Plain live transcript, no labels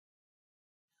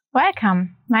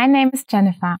Welcome, my name is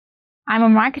Jennifer. I'm a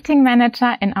marketing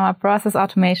manager in our process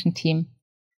automation team.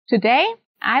 Today,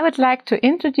 I would like to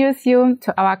introduce you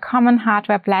to our common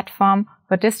hardware platform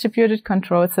for distributed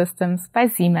control systems by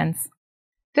Siemens.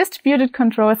 Distributed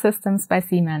control systems by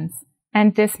Siemens,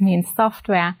 and this means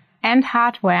software and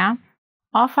hardware,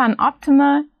 offer an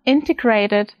optimal,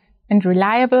 integrated and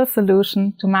reliable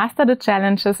solution to master the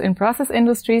challenges in process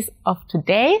industries of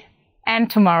today and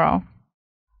tomorrow.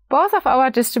 Both of our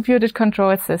distributed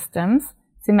control systems,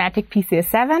 SIMATIC PCS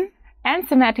 7 and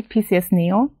SIMATIC PCS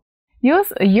Neo,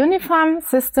 use a uniform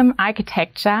system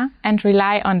architecture and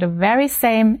rely on the very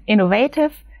same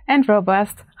innovative and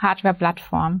robust hardware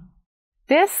platform.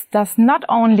 This does not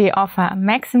only offer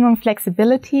maximum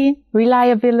flexibility,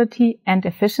 reliability and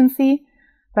efficiency,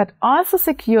 but also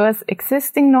secures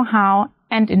existing know-how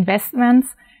and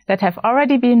investments that have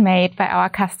already been made by our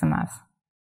customers.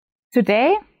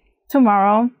 Today,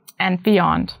 tomorrow and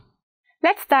beyond.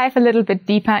 Let's dive a little bit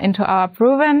deeper into our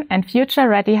proven and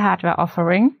future-ready hardware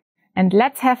offering, and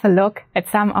let's have a look at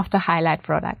some of the highlight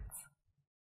products.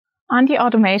 On the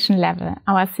automation level,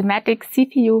 our SIMATIC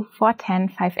CPU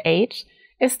 4105H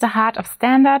is the heart of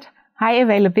standard, high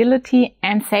availability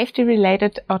and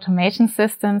safety-related automation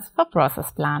systems for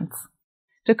process plants.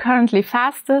 The currently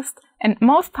fastest and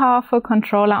most powerful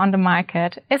controller on the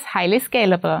market is highly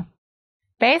scalable,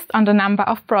 based on the number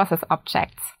of process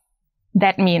objects.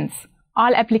 That means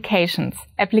all applications,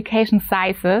 application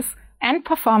sizes and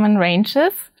performance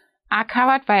ranges are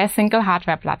covered by a single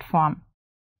hardware platform.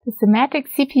 The SIMATIC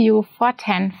CPU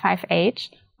 4105H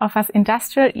offers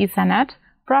industrial Ethernet,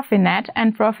 Profinet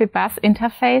and Profibus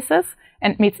interfaces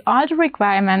and meets all the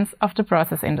requirements of the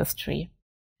process industry.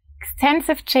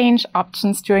 Extensive change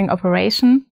options during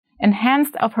operation,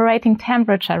 enhanced operating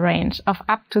temperature range of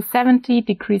up to 70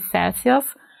 degrees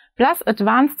Celsius, plus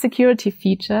advanced security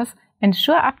features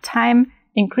ensure uptime,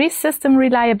 increase system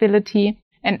reliability,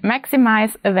 and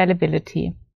maximize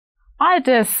availability. All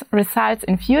this results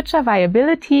in future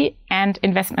viability and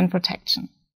investment protection.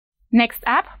 Next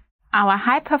up, our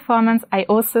high-performance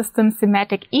I/O system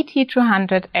SIMATIC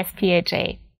ET200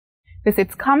 SPHA. With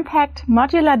its compact,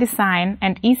 modular design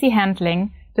and easy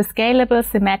handling, the scalable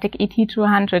SIMATIC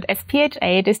ET200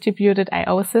 SPHA distributed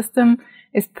I/O system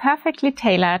is perfectly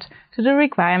tailored to the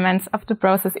requirements of the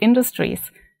process industries,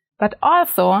 but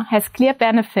also has clear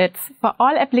benefits for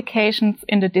all applications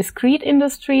in the discrete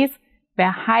industries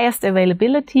where highest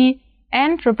availability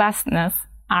and robustness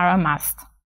are a must.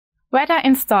 Whether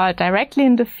installed directly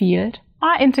in the field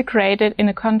or integrated in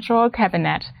a control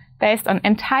cabinet based on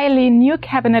entirely new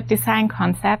cabinet design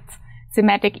concepts,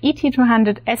 SIMATIC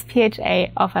ET200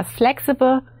 SPHA offers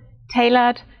flexible,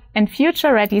 tailored and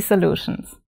future-ready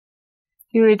solutions.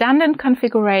 The redundant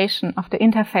configuration of the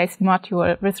interface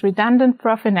module with redundant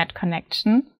Profinet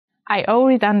connection, I/O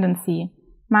redundancy,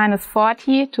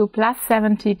 -40 to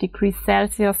 +70 degrees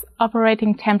Celsius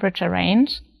operating temperature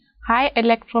range, high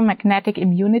electromagnetic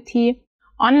immunity,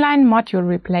 online module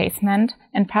replacement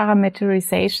and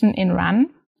parameterization in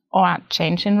run or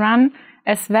change in run,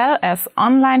 as well as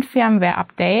online firmware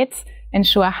updates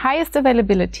ensure highest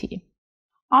availability.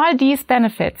 All these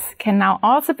benefits can now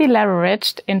also be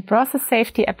leveraged in process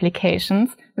safety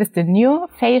applications with the new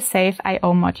fail-safe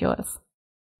I/O modules.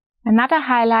 Another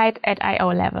highlight at I/O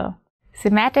level,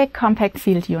 SIMATIC Compact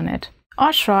Field Unit,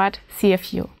 or short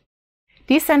CFU.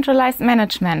 Decentralized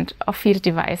management of field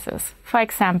devices, for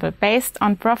example based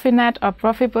on Profinet or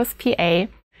Profibus PA,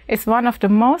 is one of the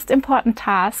most important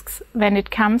tasks when it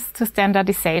comes to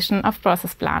standardization of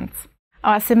process plants.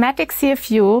 Our SIMATIC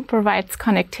CFU provides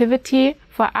connectivity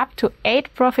for up to 8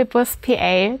 Profibus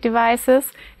PA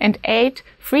devices and 8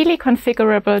 freely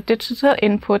configurable digital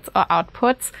inputs or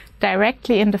outputs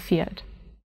directly in the field.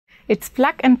 Its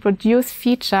plug-and-produce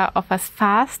feature offers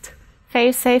fast,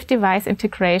 fail-safe device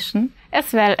integration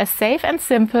as well as safe and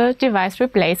simple device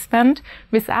replacement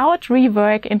without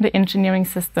rework in the engineering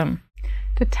system.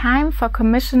 The time for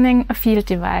commissioning a field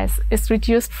device is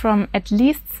reduced from at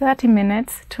least 30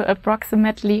 minutes to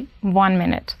approximately 1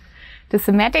 minute. The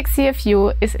SIMATIC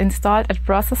CFU is installed at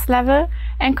process level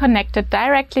and connected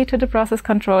directly to the process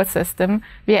control system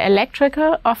via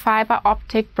electrical or fiber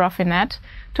optic Profinet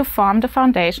to form the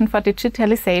foundation for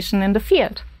digitalization in the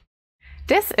field.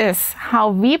 This is how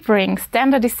we bring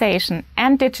standardization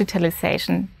and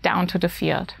digitalization down to the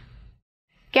field.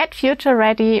 Get future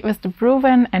ready with the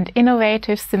proven and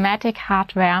innovative SIMATIC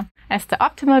hardware as the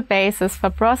optimal basis for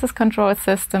process control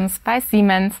systems by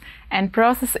Siemens and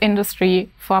Process Industry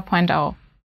 4.0.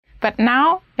 But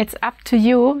now it's up to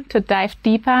you to dive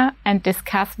deeper and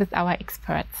discuss with our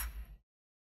experts.